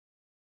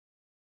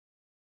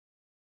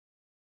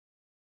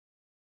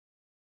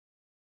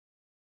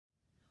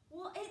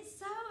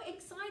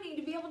exciting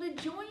to be able to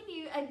join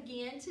you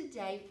again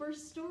today for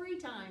story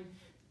time.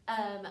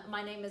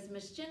 My name is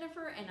Miss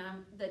Jennifer, and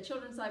I'm the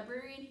children's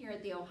librarian here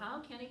at the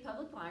Ohio County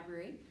Public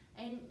Library.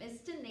 And Miss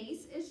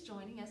Denise is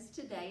joining us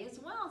today as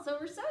well. So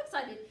we're so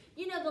excited.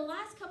 You know, the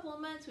last couple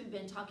of months we've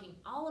been talking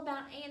all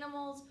about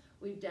animals.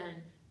 We've done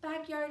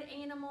backyard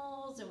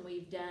animals, and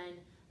we've done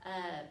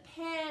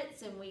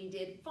pets, and we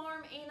did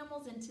farm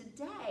animals. And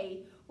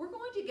today we're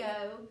going to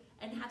go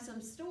and have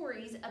some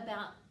stories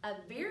about a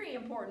very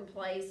important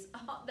place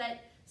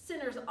that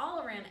centers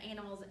all around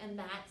animals, and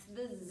that's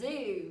the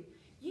zoo.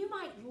 You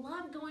might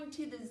love going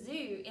to the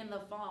zoo in the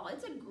fall.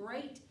 It's a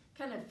great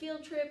kind of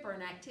field trip or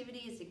an activity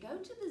is to go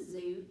to the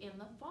zoo in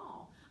the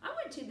fall. I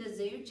went to the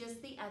zoo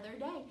just the other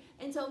day,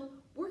 and so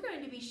we're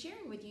going to be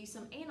sharing with you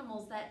some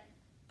animals that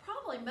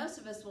probably most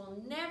of us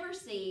will never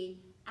see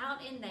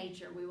out in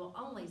nature. We will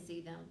only see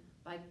them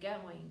by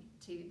going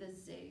to the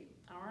zoo.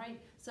 All right,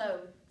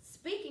 so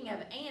speaking of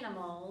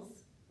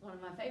animals, one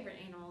of my favorite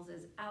animals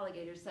is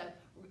alligators. So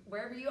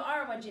wherever you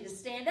are, I want you to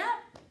stand up.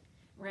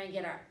 We're going to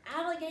get our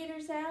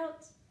alligators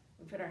out.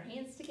 We put our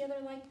hands together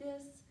like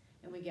this,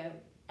 and we go,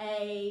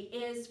 A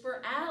is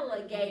for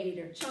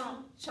alligator,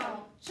 chomp,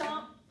 chomp,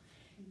 chomp.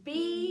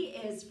 B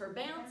is for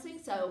bouncing,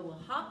 so we'll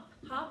hop,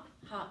 hop,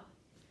 hop.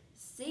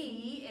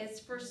 C is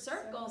for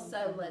circle,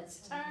 so let's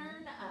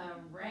turn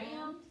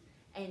around.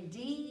 And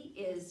D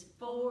is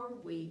for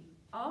we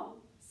all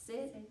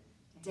sit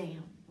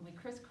down. And we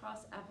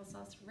crisscross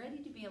applesauce, ready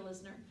to be a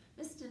listener.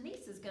 Miss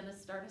Denise is going to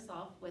start us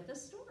off with a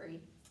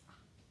story.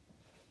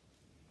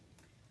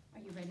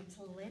 Are you ready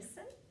to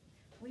listen?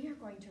 We are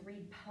going to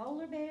read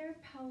Polar Bear,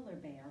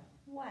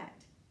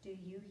 What Do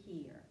You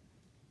Hear?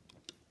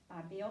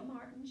 By Bill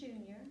Martin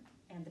Jr.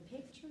 and the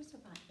pictures are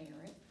by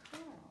Eric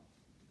Carl.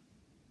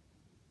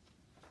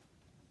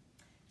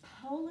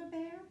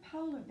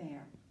 Polar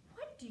Bear,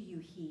 what do you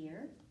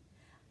hear?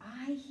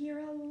 I hear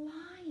a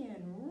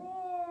lion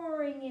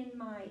roaring in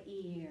my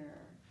ear.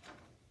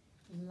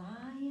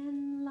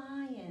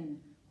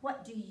 Lion,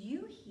 what do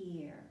you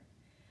hear?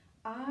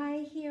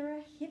 I hear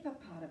a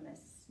hippopotamus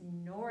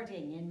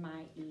snorting in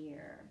my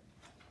ear.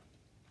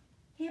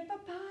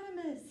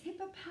 Hippopotamus,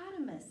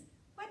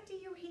 what do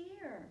you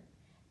hear?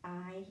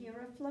 I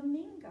hear a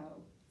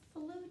flamingo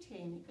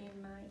fluting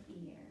in my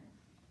ear.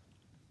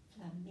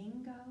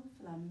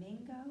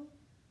 Flamingo,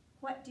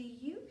 what do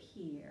you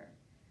hear?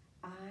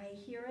 I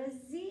hear a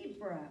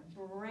zebra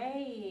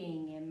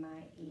braying in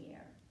my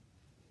ear.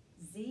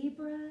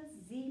 Zebra,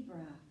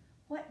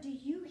 what do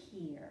you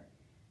hear?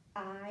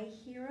 I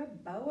hear a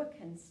boa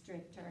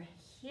constrictor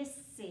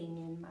hissing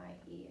in my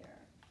ear.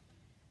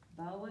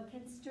 Boa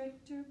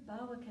constrictor,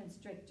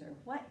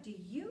 what do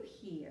you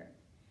hear?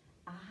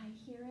 I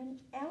hear an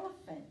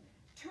elephant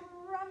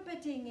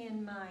trumpeting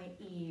in my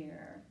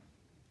ear.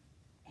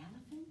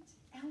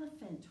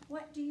 Elephant,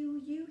 what do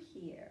you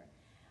hear?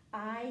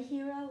 I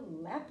hear a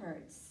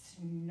leopard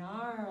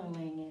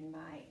snarling in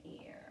my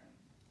ear.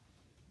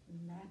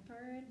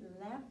 Leopard,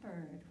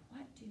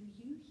 what do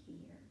you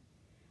hear?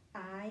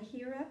 I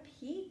hear a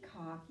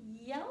peacock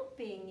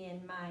yelping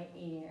in my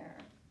ear.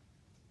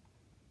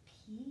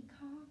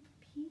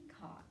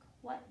 Peacock,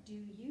 what do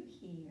you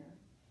hear?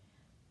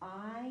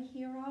 I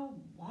hear a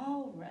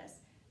walrus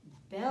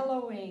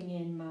bellowing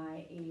in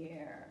my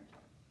ear.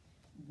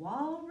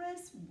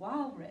 Walrus,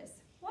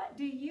 what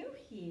do you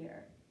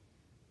hear?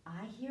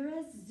 I hear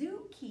a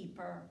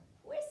zookeeper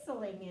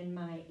whistling in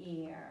my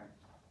ear.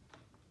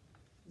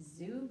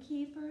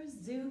 Zookeeper,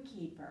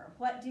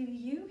 what do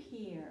you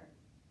hear?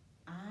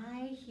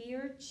 I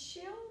hear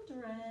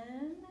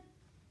children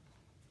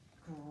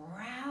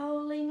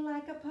growling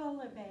like a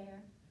polar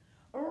bear,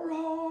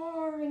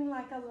 roaring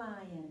like a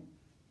lion,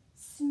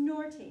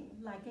 snorting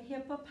like a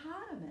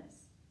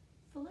hippopotamus,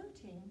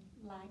 fluting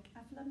like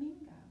a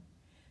flamingo,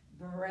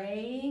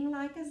 braying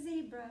like a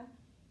zebra,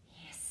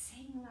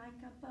 hissing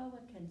like a boa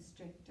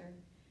constrictor,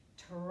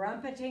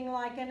 trumpeting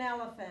like an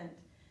elephant,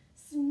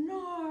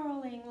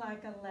 snarling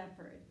like a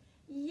leopard,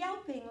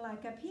 yelping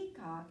like a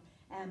peacock,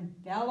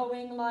 and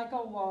bellowing like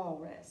a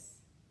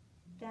walrus.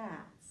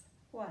 That's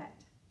what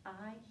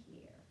I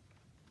hear.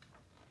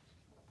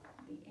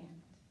 The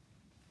end.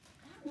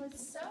 That was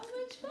so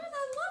much fun. I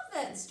love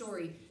that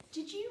story.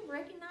 Did you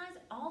recognize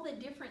all the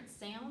different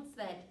sounds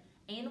that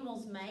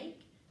animals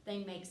make?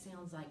 They make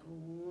sounds like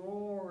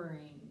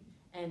roaring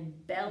and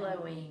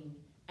bellowing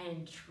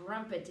and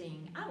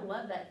trumpeting. I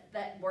love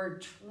that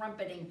word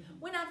trumpeting.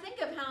 When I think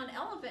of how an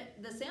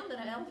elephant, the sound that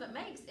an elephant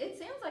makes, it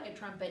sounds like a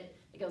trumpet.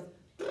 It goes,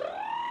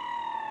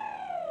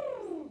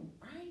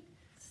 right?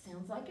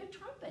 Sounds like a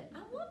trumpet. I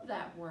love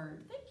that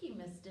word. Thank you,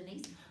 Miss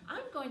Denise.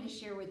 I'm going to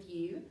share with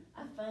you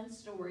a fun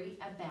story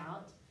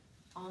about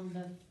on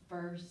the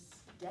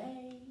first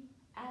day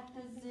at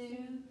the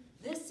zoo.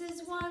 This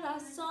is what I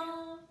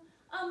saw,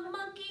 a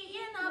monkey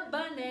in a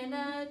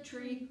banana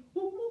tree.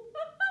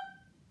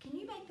 Can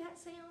you make that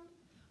sound?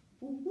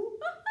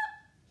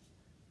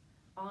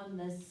 On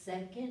the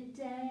second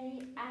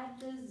day at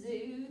the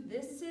zoo,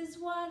 this is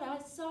what I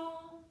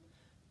saw.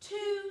 2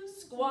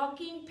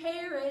 squawking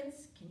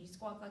parrots. Can you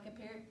squawk like a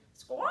parrot?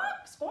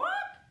 Squawk, squawk.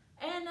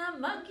 And a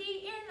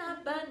monkey in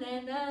a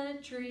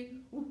banana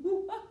tree.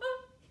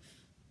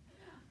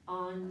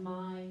 On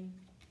my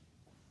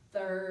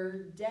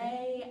 3rd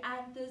day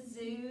at the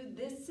zoo,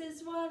 this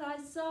is what I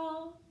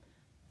saw.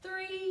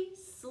 3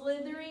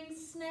 slithering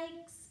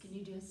snakes. Can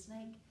you do a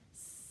snake?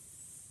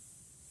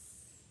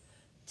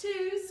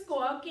 2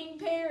 squawking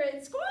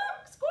parrots.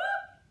 Squawk,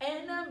 squawk.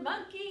 And a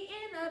monkey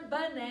in a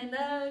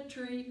banana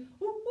tree.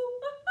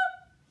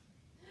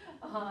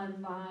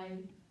 On my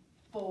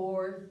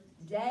 4th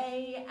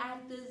day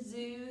at the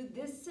zoo,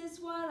 this is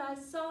what I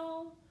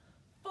saw.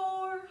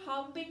 4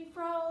 hopping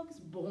frogs,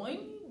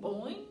 boing,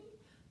 boing.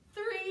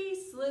 3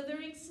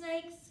 slithering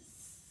snakes.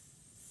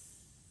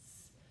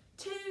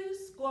 2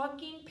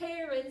 squawking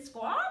parrots,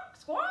 squawk,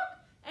 squawk.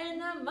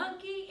 And a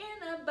monkey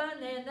in a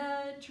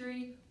banana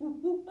tree.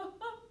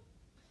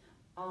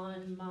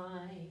 On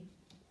my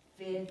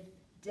 5th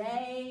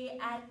day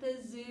at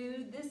the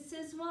zoo, this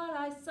is what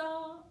I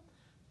saw.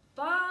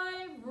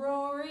 5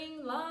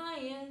 roaring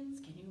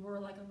lions. Can you roar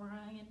like a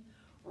lion?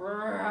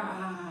 Roar.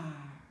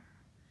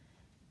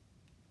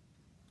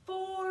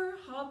 4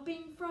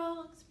 hopping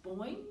frogs,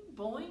 boing,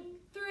 boing.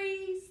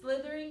 3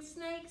 slithering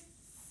snakes.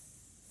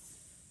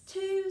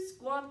 2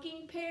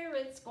 squawking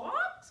parrots,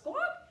 squawk,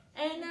 squawk.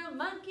 And a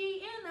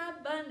monkey in a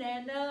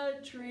banana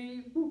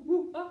tree.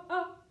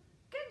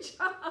 Good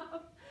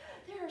job.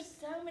 There are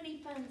so many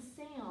fun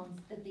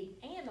sounds that the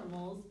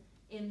animals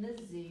in the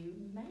zoo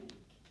make.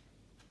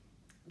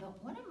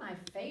 But one of my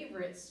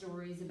favorite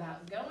stories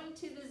about going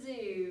to the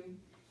zoo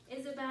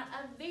is about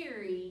a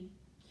very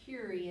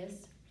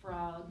curious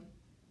frog.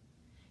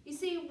 You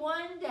see,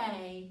 one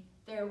day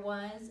there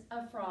was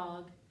a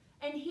frog,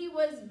 and he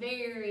was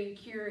very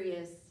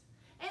curious.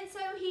 And so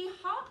he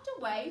hopped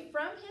away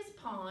from his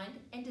pond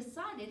and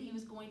decided he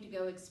was going to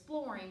go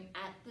exploring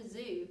at the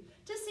zoo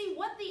to see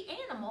what the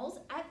animals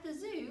at the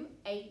zoo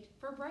ate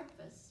for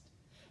breakfast.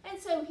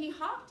 And so he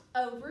hopped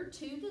over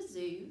to the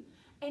zoo,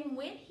 and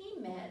when he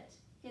met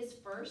his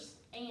first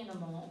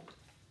animal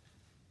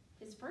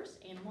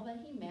that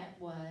he met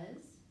was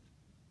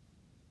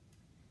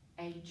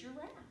a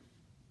giraffe.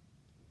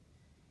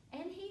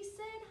 And he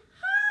said,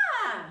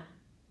 "Hi!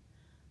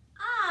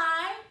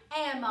 I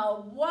am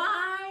a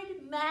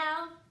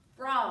wide-mouthed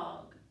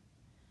frog.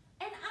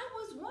 And I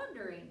was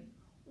wondering,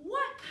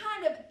 what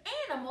kind of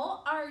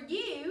animal are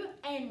you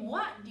and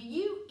what do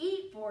you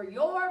eat for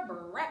your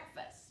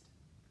breakfast?"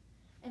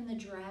 And the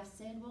giraffe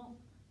said, "Well,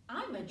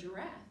 I'm a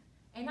giraffe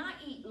and I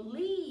eat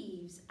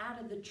leaves out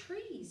of the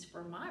trees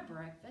for my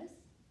breakfast."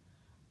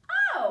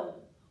 "Oh,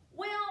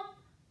 well,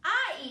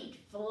 I eat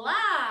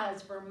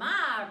flies for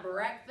my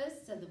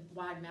breakfast," said the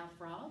wide-mouthed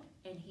frog.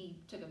 And he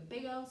took a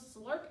big old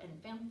slurp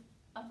and found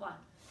a fly.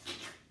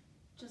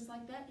 Just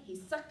like that, he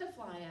sucked a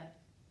fly up.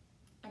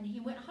 And he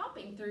went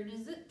hopping through the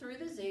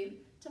zoo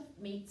to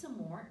meet some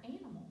more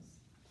animals.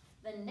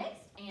 The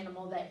next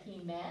animal that he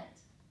met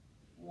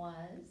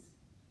was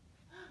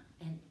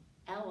an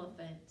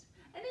elephant.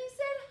 And he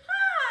said,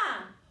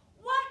 "Hi!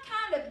 What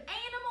kind of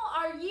animal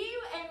are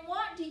you and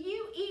what do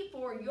you eat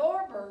for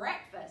your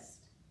breakfast?"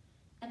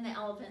 And the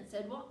elephant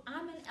said, "Well,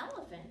 I'm an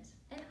elephant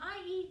and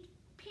I eat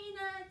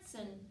peanuts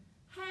and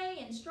hay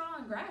and straw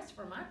and grass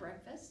for my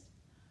breakfast."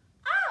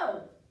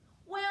 "Oh,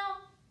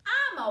 well,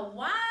 I'm a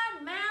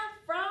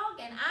wide-mouthed frog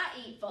and I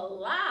eat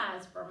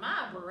flies for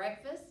my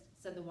breakfast,"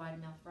 said the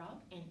wide-mouthed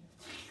frog. And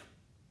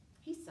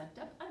he sucked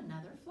up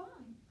another fly.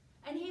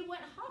 And he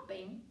went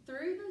hopping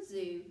through the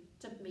zoo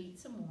to meet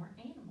some more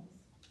animals.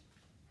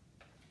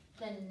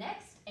 The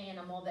next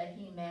animal that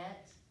he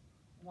met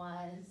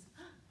was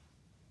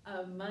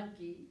a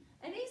monkey.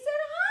 And he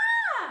said,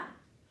 "Hi!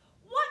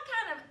 What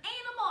kind of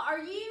animal are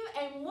you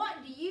and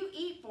what do you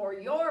eat for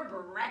your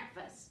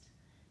breakfast?"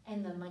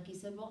 And the monkey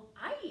said, "Well,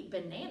 I eat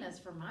bananas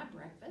for my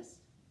breakfast."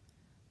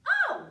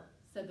 "Oh,"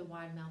 said the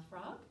wide-mouthed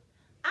frog,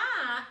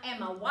 "I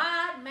am a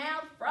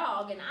wide-mouthed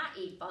frog and I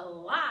eat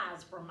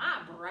flies for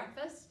my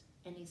breakfast."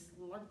 And he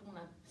slurped one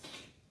up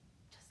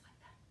just like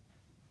that.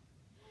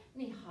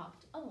 And he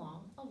hopped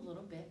along a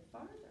little bit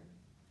farther.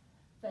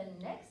 The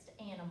next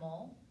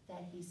animal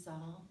that he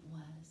saw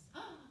was a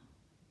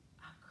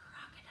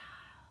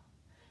crocodile.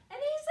 And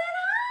he said,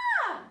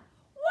 "Hi!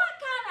 What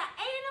kind of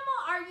animal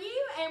are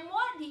you and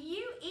what do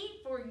you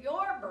eat for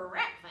your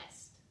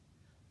breakfast?"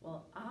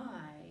 "Well,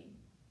 I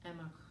am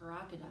a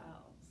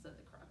crocodile," said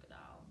the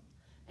crocodile,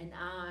 "and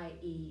I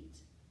eat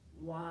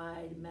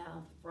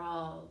wide-mouthed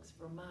frogs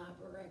for my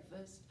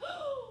breakfast."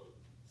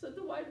 Said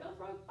the wide-mouthed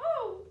frog,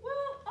 "Oh,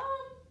 well,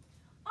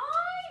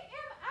 I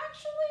am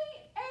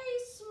actually a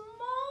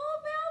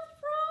small-mouthed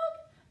frog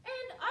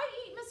and I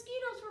eat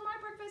mosquitoes for my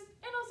breakfast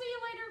and I'll see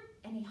you later."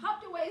 And he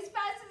hopped away as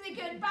fast as he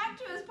could back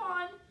to his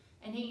pond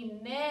and he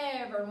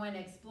never went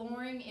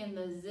exploring in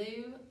the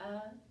zoo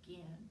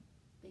again.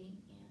 The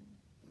end.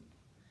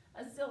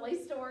 A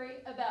silly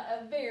story about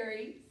a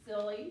very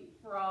silly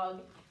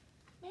frog.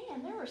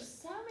 Man, there were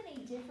so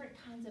many different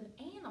kinds of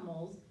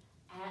animals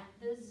at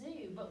the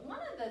zoo. But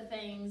one of the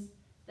things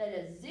that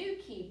a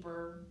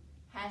zookeeper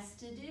has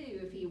to do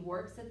if he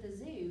works at the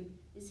zoo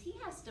is he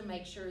has to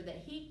make sure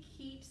that he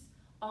keeps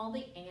all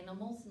the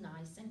animals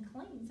nice and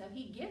clean. So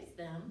he gives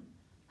them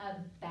a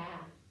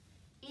bath.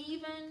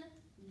 Even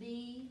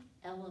the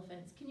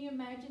elephants. Can you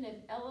imagine if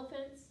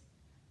elephants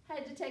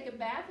had to take a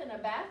bath in a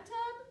bathtub?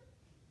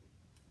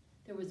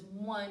 There was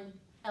one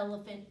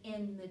elephant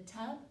in the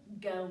tub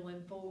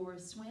going for a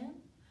swim.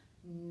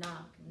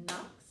 Knock,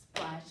 knock,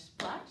 splash,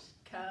 splash,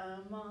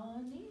 come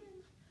on in.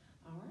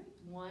 All right,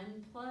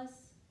 1 plus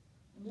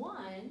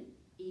 1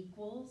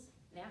 equals,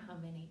 now how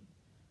many?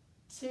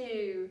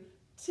 2.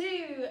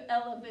 2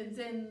 elephants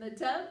in the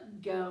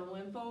tub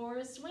going for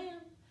a swim.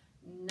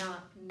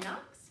 Knock,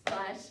 knock,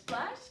 splash,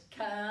 splash,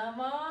 come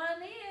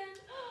on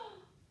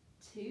in.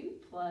 2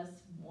 plus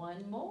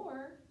 1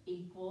 more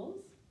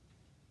equals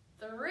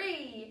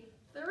 3.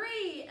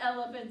 3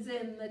 elephants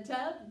in the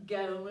tub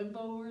going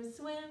for a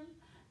swim.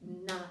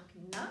 Knock,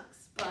 knock,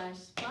 splash,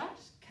 splash,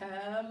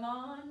 come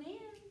on in.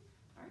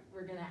 All right,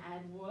 we're going to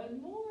add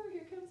 1 more.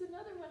 Here comes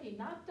another one. He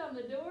knocked on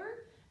the door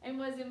and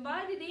was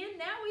invited in.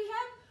 Now we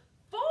have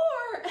 4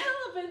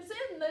 elephants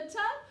in the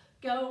tub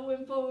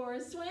going for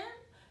a swim.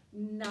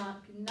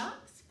 Knock,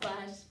 knock,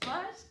 splash,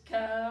 splash,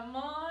 come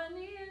on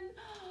in.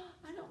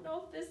 I don't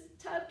know if this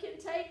tub can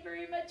take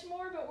very much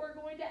more, but we're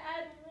going to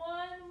add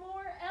 1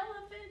 more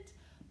elephant.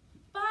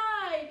 5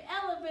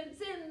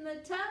 elephants in the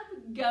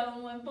tub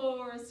going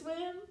for a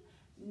swim.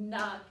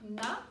 Knock,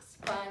 knock,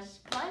 splash,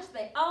 splash,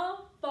 they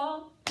all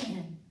fall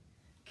in.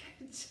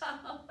 Good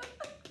job.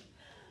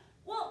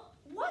 Well,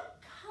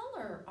 what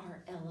color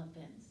are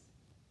elephants?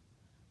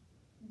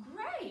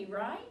 Gray,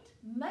 right?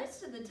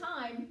 Most of the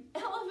time,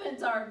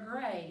 elephants are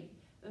gray.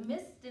 But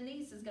Miss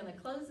Denise is going to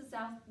close us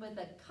out with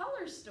a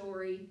color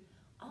story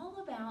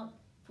all about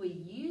if we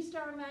used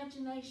our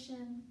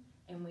imagination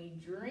and we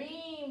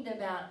dreamed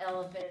about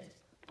elephants,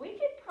 we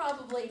could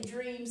probably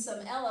dream some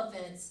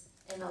elephants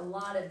in a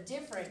lot of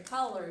different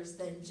colors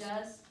than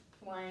just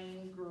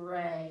plain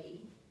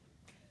gray.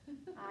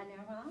 I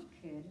know I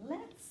could.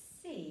 Let's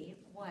see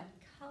what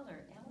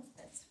color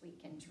elephants we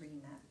can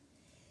dream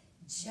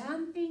of.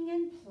 Jumping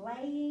and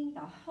playing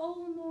the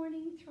whole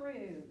morning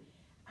through.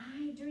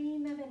 I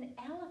dream of an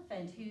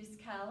elephant whose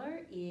color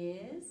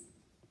is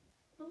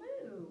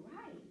blue,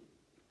 right?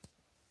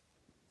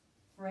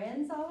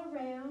 Friends all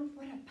around,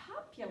 what a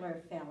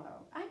popular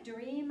fellow. I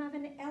dream of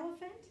an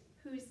elephant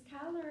whose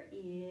color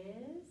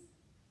is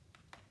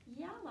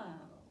yellow.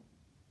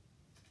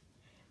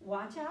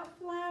 Watch out,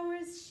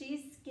 flowers,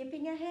 she's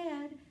skipping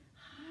ahead.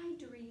 I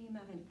dream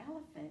of an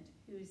elephant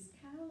whose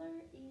color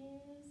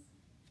is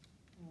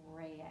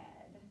red.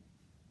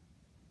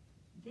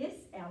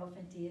 This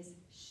elephant is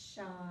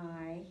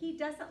shy. He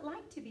doesn't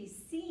like to be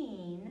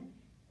seen.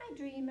 I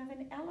dream of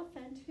an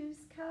elephant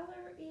whose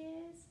color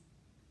is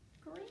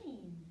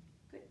green.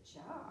 Good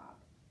job.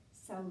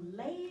 So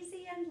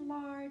lazy and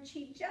large,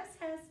 he just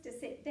has to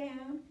sit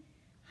down.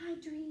 I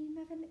dream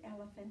of an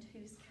elephant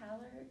whose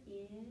color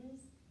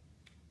is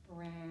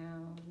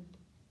brown.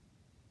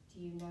 Do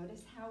you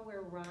notice how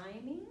we're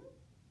rhyming?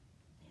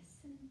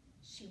 Listen,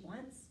 she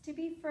wants to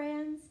be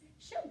friends.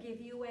 She'll give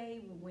you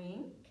a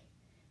wink.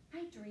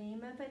 I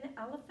dream of an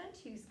elephant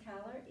whose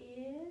color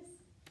is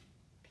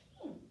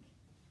pink.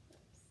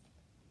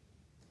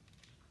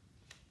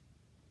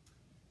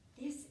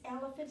 This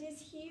elephant is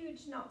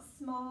huge, not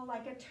small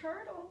like a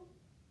turtle.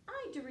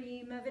 I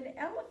dream of an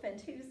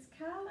elephant whose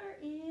color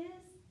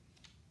is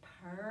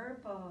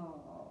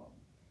purple.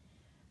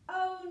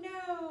 Oh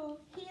no,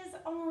 he is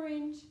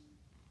orange.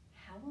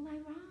 How will I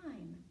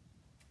rhyme?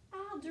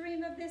 I'll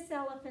dream of this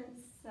elephant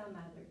some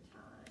other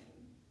time.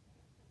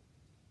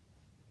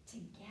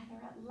 Together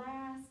at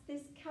last,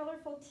 this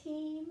colorful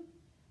team,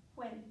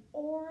 when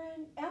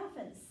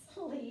elephants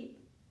sleep,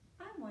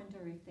 I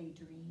wonder if they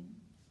dream.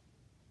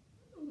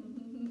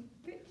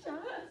 Good job.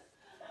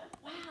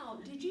 Wow,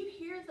 did you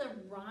hear the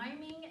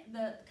rhyming,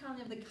 the kind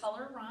of the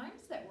color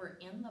rhymes that were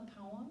in the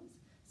poems?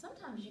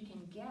 Sometimes you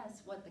can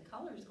guess what the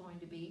color is going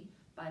to be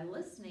by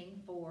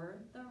listening for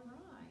the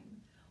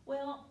rhyme.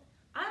 Well,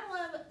 I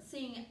love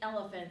seeing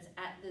elephants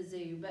at the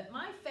zoo, but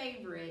my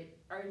favorite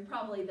are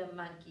probably the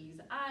monkeys.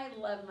 I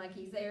love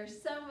monkeys. They are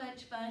so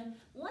much fun.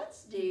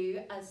 Let's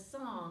do a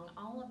song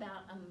all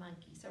about a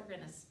monkey. So we're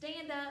going to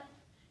stand up,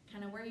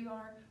 kind of where you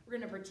are. We're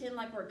going to pretend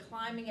like we're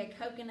climbing a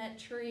coconut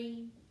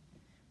tree.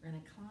 We're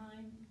going to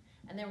climb,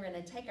 and then we're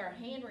going to take our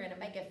hand. We're going to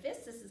make a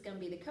fist. This is going to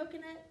be the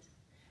coconut,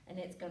 and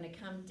it's going to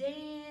come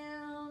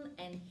down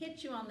and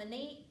hit you on the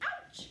knee.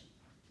 Ouch!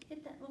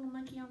 Hit that little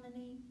monkey on the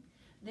knee.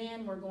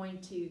 Then we're going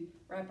to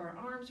wrap our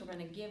arms. We're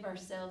going to give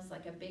ourselves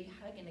like a big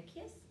hug and a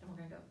kiss, and we're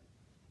going to go.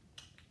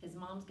 His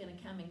mom's going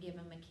to come and give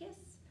him a kiss,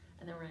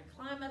 and then we're going to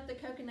climb up the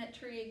coconut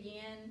tree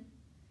again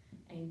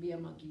and be a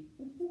monkey.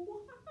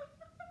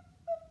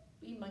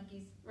 Be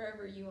monkeys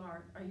wherever you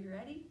are. Are you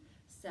ready?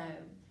 So,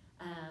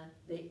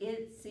 the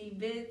itsy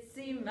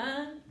bitsy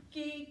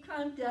monkey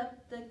climbed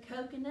up the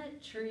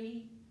coconut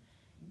tree.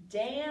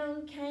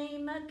 Down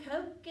came a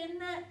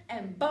coconut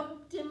and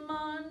bumped him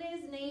on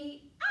his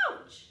knee.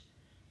 Ouch!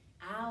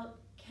 Out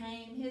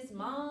came his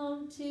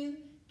mom to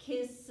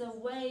kiss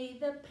away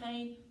the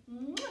pain.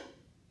 Mwah!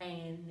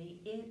 And the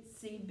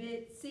itsy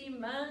bitsy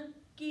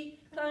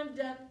monkey climbed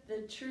up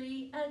the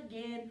tree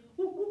again.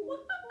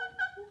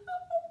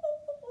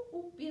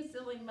 Be a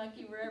silly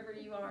monkey wherever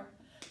you are.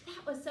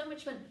 That was so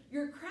much fun.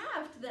 Your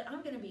craft that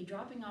I'm going to be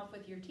dropping off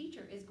with your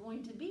teacher is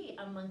going to be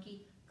a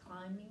monkey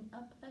climbing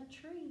up a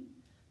tree.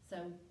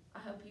 So I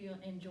hope you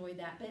enjoy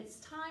that. But it's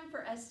time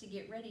for us to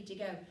get ready to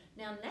go.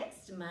 Now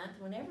next month,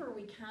 whenever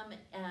we come,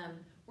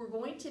 we're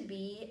going to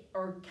be,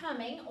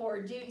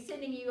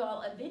 sending you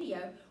all a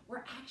video.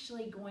 We're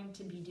actually going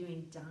to be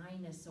doing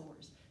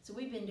dinosaurs. So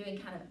we've been doing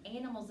kind of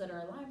animals that are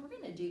alive. We're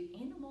going to do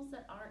animals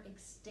that are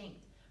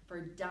extinct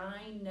for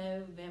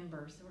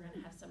Dino-Vember. So we're going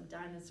to have some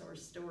dinosaur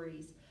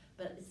stories.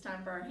 But it's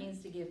time for our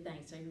hands to give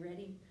thanks. Are you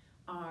ready?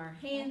 Our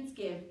hands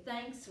give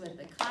thanks with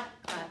a clap,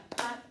 clap,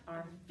 clap.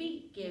 Our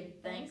feet give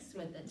thanks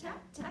with a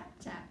tap, tap,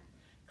 tap.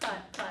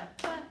 Clap, clap,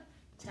 clap,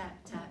 tap,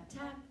 tap,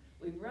 tap.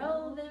 We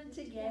roll them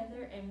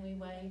together and we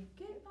wave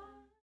goodbye.